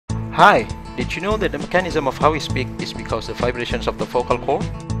Hi, did you know that the mechanism of how we speak is because of the vibrations of the vocal cord?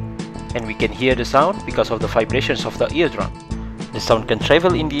 And we can hear the sound because of the vibrations of the eardrum. The sound can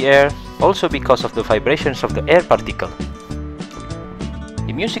travel in the air also because of the vibrations of the air particle.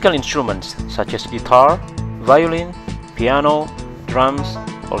 The musical instruments such as guitar, violin, piano, drums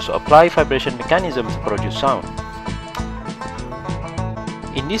also apply vibration mechanism to produce sound.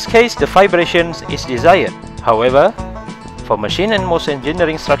 In this case, the vibrations is desired. However, for machine and most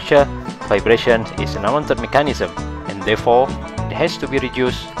engineering structure, vibration is an unwanted mechanism and therefore it has to be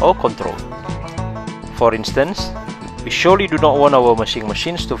reduced or controlled. For instance, we surely do not want our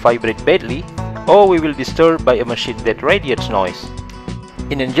machines to vibrate badly, or we will disturb by a machine that radiates noise.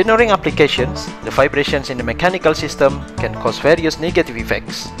 In engineering applications, the vibrations in the mechanical system can cause various negative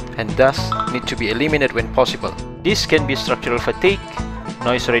effects and thus need to be eliminated when possible. This can be structural fatigue,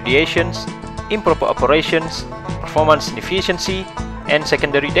 noise radiations, improper operations, performance inefficiency, and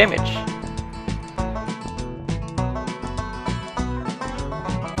secondary damage.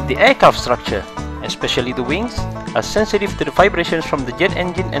 The aircraft structure, especially the wings, are sensitive to the vibrations from the jet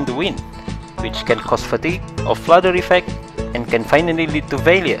engine and the wind, which can cause fatigue or flutter effect and can finally lead to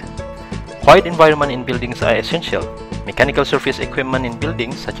failure. Quiet environment in buildings are essential. Mechanical surface equipment in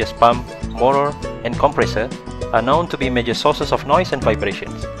buildings such as pump, motor, and compressor are known to be major sources of noise and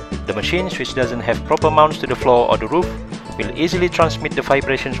vibrations. The machines which doesn't have proper mounts to the floor or the roof will easily transmit the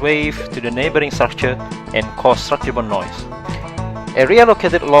vibrations wave to the neighboring structure and cause structural noise. Area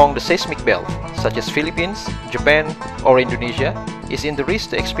located along the seismic belt, such as Philippines, Japan, or Indonesia, is in the risk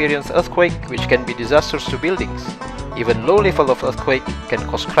to experience earthquake, which can be disastrous to buildings. Even low level of earthquake can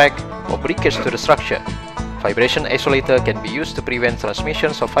cause crack or breakage to the structure. Vibration isolator can be used to prevent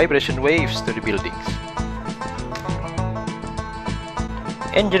transmissions of vibration waves to the buildings.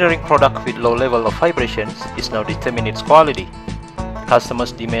 Engineering product with low level of vibrations is now determining its quality.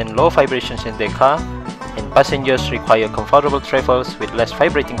 Customers demand low vibrations in their car, and passengers require comfortable travels with less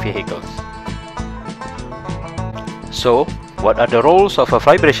vibrating vehicles. So, what are the roles of a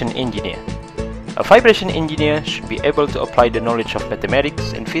vibration engineer? A vibration engineer should be able to apply the knowledge of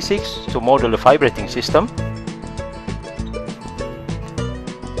mathematics and physics to model a vibrating system.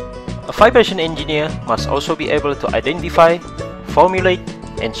 A vibration engineer must also be able to identify, formulate,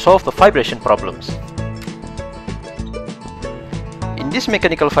 and solve the vibration problems. In this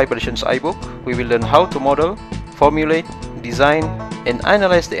Mechanical Vibrations iBook, we will learn how to model, formulate, design, and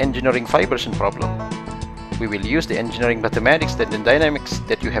analyze the engineering vibration problem. We will use the engineering mathematics and the dynamics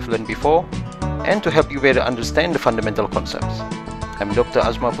that you have learned before, and to help you better understand the fundamental concepts. I'm Dr.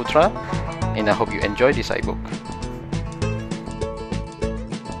 Azma Putra, and I hope you enjoy this iBook.